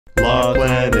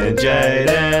Lachlan and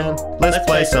Jaden, let's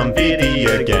play some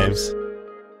video games.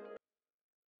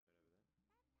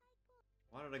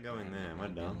 Why did I go in there? Am I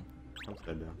dumb? I'm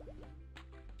so dumb.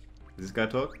 Does this guy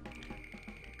talk?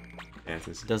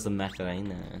 Answers. Does the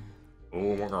Macarena.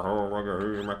 Oh,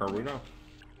 Macarena.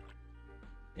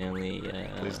 Only,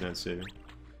 Please don't sue me.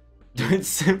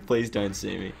 Please don't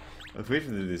sue me. If we have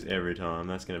to do this every time,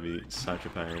 that's going to be such a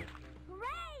pain.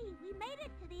 Hooray! We made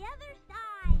it to the other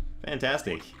side.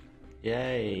 Fantastic.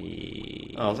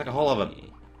 Yay. Oh, it's like a whole other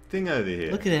thing over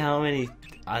here. Look at how many...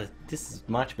 this is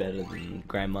much better than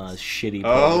Grandma's shitty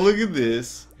Oh, polish. look at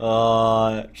this.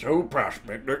 So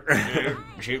prospector.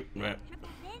 Shoot.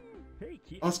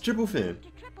 Oh, it's Tripplefin.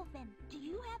 Mr. Tripplefin, do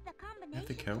you have the combination? Have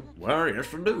to count? Well, yes,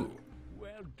 I do.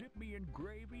 Well, dip me in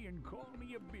gravy and call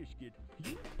me a biscuit.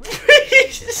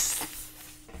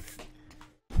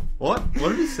 What? What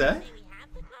did he say? Do we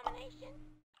have the combination?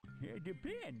 It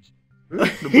depends.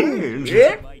 The binge.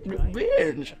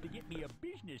 Binge. Have to get me a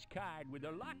business card with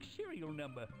a locked serial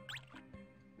number.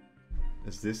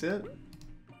 Is this it?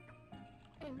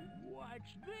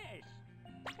 What's this?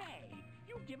 Hey,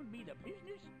 you giving me the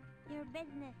business? Your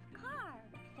business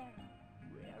card, sir.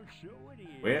 Well, so it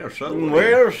is. Well,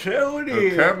 so so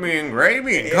it cut me in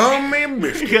gravy and call me a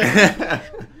biscuit.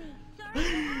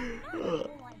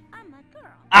 I'm a girl.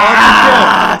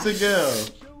 That's a girl.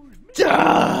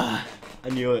 I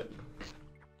knew it.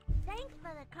 Thanks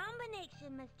for the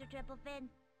combination, Mr. Tripplefin.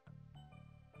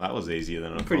 That was easier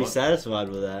than I I'm pretty thought. satisfied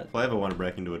with that. If I ever want to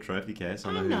break into a trophy case,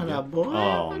 I know I'm who not to a get. boy,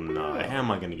 Oh I'm a no, girl. how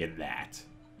am I going to get that?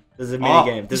 There's a mini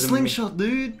game. the There's a slingshot,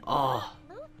 dude. Oh,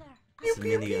 Luther. there's a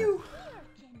mini game.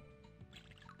 Urchin.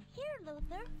 Here,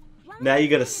 Luther. Now you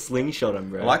got a slingshot him,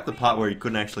 bro. I like the part where he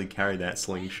couldn't actually carry that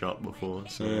slingshot before,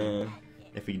 so Yeah.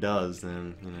 if he does,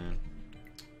 then, you know.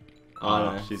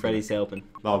 Oh, no. she's Freddy's helping.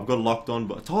 Oh, I've got it locked on,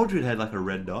 but I told you it had like a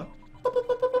red dot.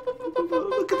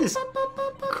 Look at this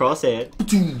crosshair.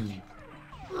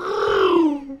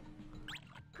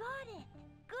 Got it.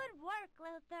 Good work,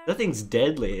 Luther. That thing's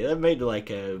deadly. That made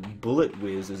like a bullet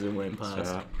whiz as it went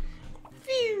past. So,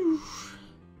 Phew.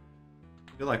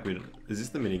 I feel like we. Is this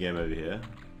the minigame over here?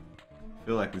 I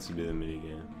feel like this would be the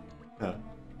minigame. Huh.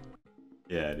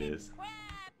 Yeah, it is.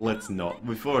 Let's not.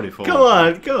 We've already fallen. Come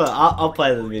on. I'll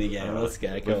play the mini game. Let's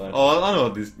go. Come on. Oh, I know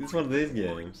what this. It's one of these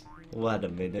games. Wait a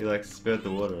You minute. like spurt the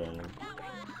water on them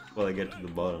while they get to the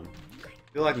bottom. I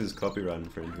feel like this is copyright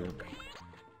infringement.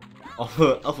 Off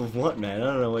of what, man? I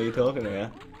don't know what you're talking about. Yeah,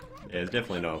 there's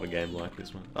definitely no other game like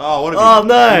this one. Oh, what have Oh, you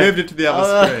no! You moved it to the other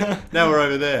Oh, screen. no. Now we're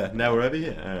over there. Now we're over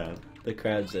here. Alright. The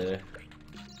crab's there.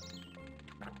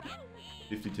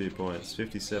 52 points.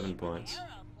 57 points.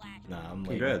 Nah, I'm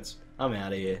leaving. Congrats. I'm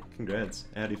out of here. Congrats.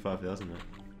 Audi 5000,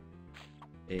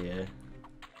 mate. Yeah.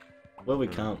 Where we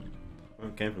come? Well,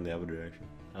 it came from the other direction.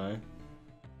 Oh.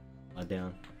 I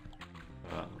down.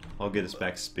 Alright. I'll get us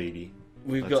back speedy.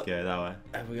 We've Let's got. go that way.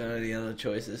 Have we got any other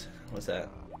choices? What's that?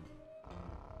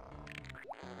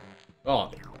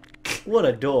 Oh, what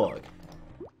a dog!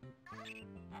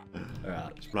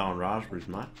 Alright, Just blowing raspberries,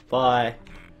 mate. bye.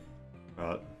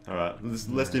 Alright.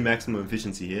 Let's do maximum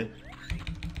efficiency here.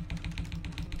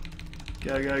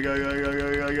 Go, go, go, go, go,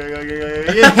 go, go, go, go, go,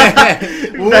 go. Yeah!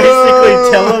 Basically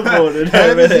teleported How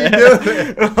over does he there. do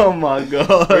it? Oh my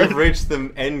god. We've reached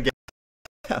the end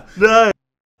game. No!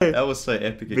 That was so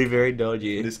epic. Be very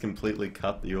dodgy. This completely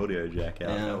cut the audio jack out.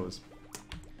 Yeah. That was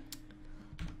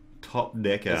top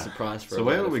decker. That's a prize for So a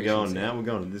where lot are of we going efficiency. now? We're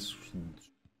going this.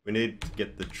 We need to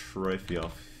get the trophy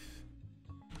off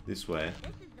this way.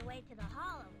 This is the way to the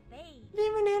Hall of Fame.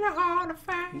 Living in a Hall of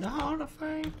Fame. The Hall of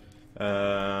Fame.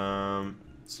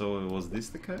 So was this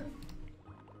the code?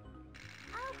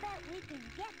 I'll bet we can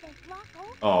get this lock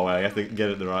open. Oh wow, you have to get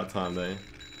it the right time though.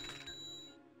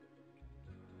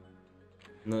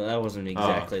 No, that wasn't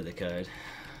exactly the code.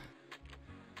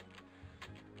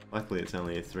 Luckily, it's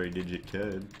only a 3-digit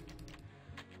code.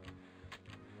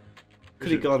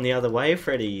 Could have gone the other way,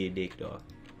 Freddy, you dick dog.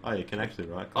 Oh, you can actually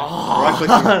right click. Oh, right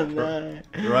clicking. no.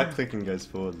 The right clicking goes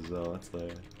forward as well. That's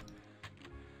the.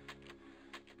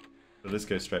 So let's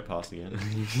go straight past again.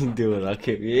 You can do it, I'll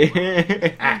kill you.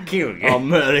 I kill you. I'll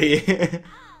murder you.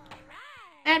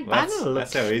 Alright.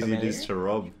 That's how easy it is to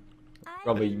rob.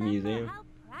 Rob a remember museum. How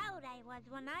proud I was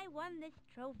when I won this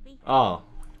trophy. Oh.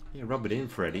 Yeah, rub it in,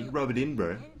 Freddy. Rub it in,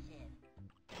 bro.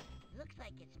 Looks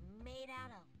like it's made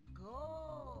out of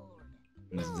gold.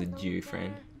 This is a Jew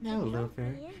friend. No,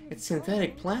 Lover, it's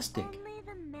synthetic plastic. Only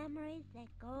the memories that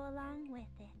go along with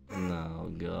it.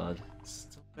 No, God. It's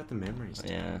about the memories.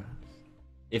 Yeah.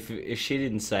 If she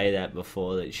didn't say that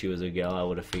before that she was a girl, I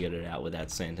would have figured it out with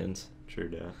that sentence. True,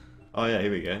 doubt. Oh yeah,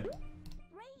 here we go. Ray,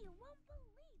 you won't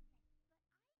believe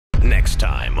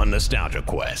time on Nostalgia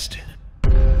Quest.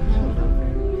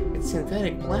 It's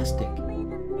synthetic plastic.